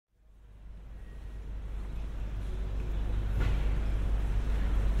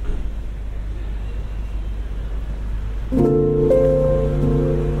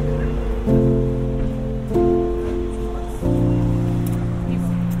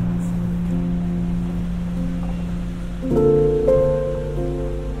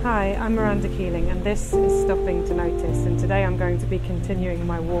I'm Miranda Keeling and this is Stopping to Notice, and today I'm going to be continuing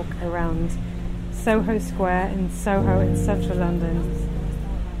my walk around Soho Square in Soho in central London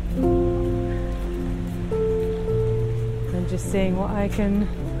and just seeing what I can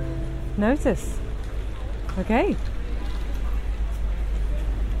notice. Okay.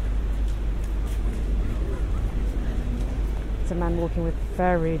 It's a man walking with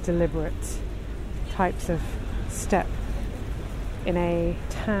very deliberate types of step in a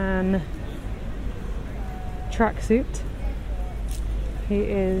tan tracksuit. He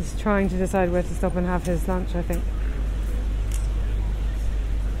is trying to decide where to stop and have his lunch, I think.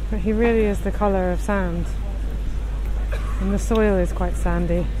 But he really is the colour of sand, and the soil is quite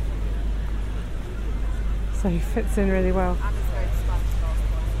sandy, so he fits in really well.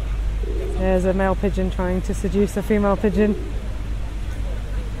 There's a male pigeon trying to seduce a female pigeon.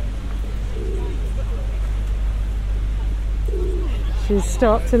 She's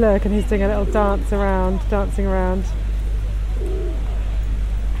stopped to look and he's doing a little dancing around.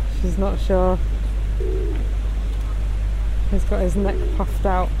 She's not sure. He's got his neck puffed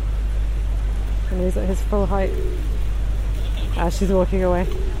out and he's at his full height as she's walking away.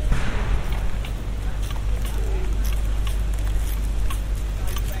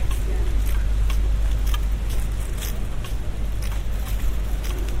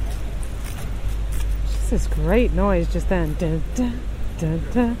 Just this great noise just then. Dun, dun. Dun,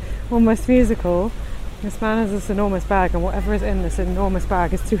 dun. Almost musical. This man has this enormous bag, and whatever is in this enormous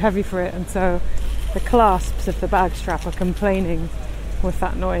bag is too heavy for it, and so the clasps of the bag strap are complaining with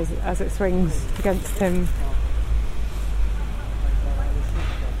that noise as it swings against him.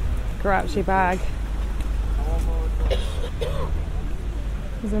 Grouchy bag.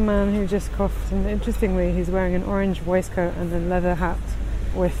 There's a man who just coughed, and interestingly he's wearing an orange waistcoat and a leather hat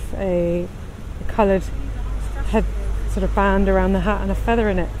with a coloured head sort of band around the hat and a feather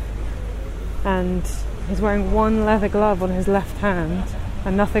in it, and he's wearing one leather glove on his left hand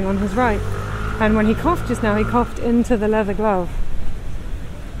and nothing on his right, and when he coughed just now he coughed into the leather glove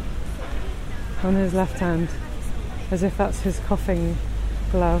on his left hand as if that's his coughing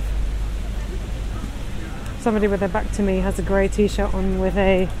glove. Somebody with their back to me has a grey t-shirt on with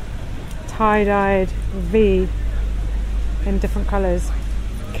a tie-dyed V in different colours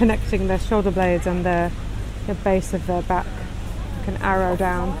connecting their shoulder blades and the base of their back, like an arrow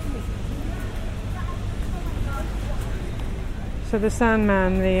down. So the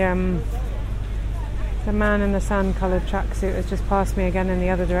Sandman, the man in the sand coloured tracksuit has just passed me again in the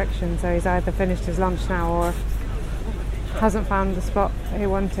other direction, so he's either finished his lunch now or hasn't found the spot that he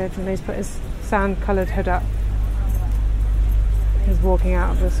wanted, and he's put his sand coloured hood up. He's walking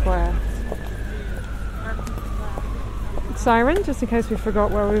out of the square. Siren, just in case we forgot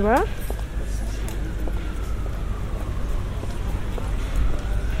where we were.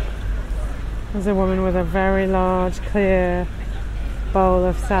 There's a woman with a very large, clear bowl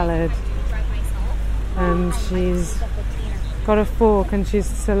of salad, and she's got a fork and she's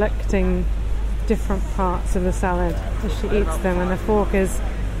selecting different parts of the salad as she eats them, and the fork is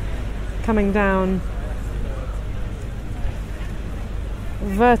coming down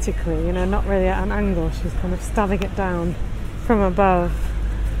vertically, not really at an angle. She's kind of stabbing it down from above.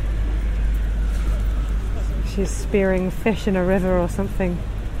 She's spearing fish in a river or something.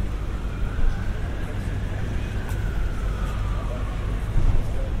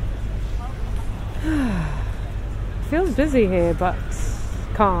 Feels busy here, but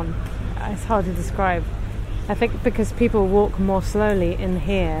calm. It's hard to describe. I think because people walk more slowly in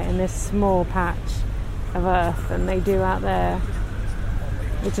here, in this small patch of earth, than they do out there.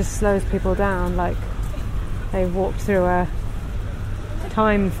 It just slows people down, like they've walked through a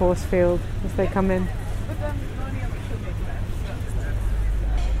time force field as they come in.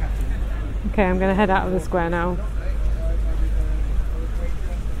 Okay, I'm going to head out of the square now.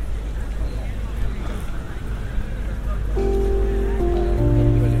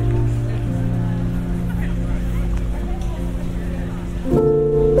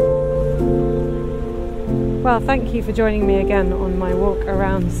 Well, thank you for joining me again on my walk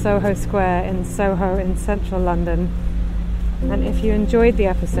around Soho Square in Soho in central London. And if you enjoyed the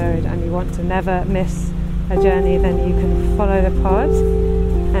episode and you want to never miss a journey, then you can follow the pod.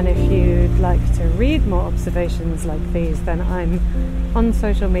 And if you'd like to read more observations like these, then I'm on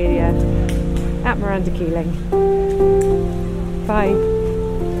social media at Miranda Keeling. Bye.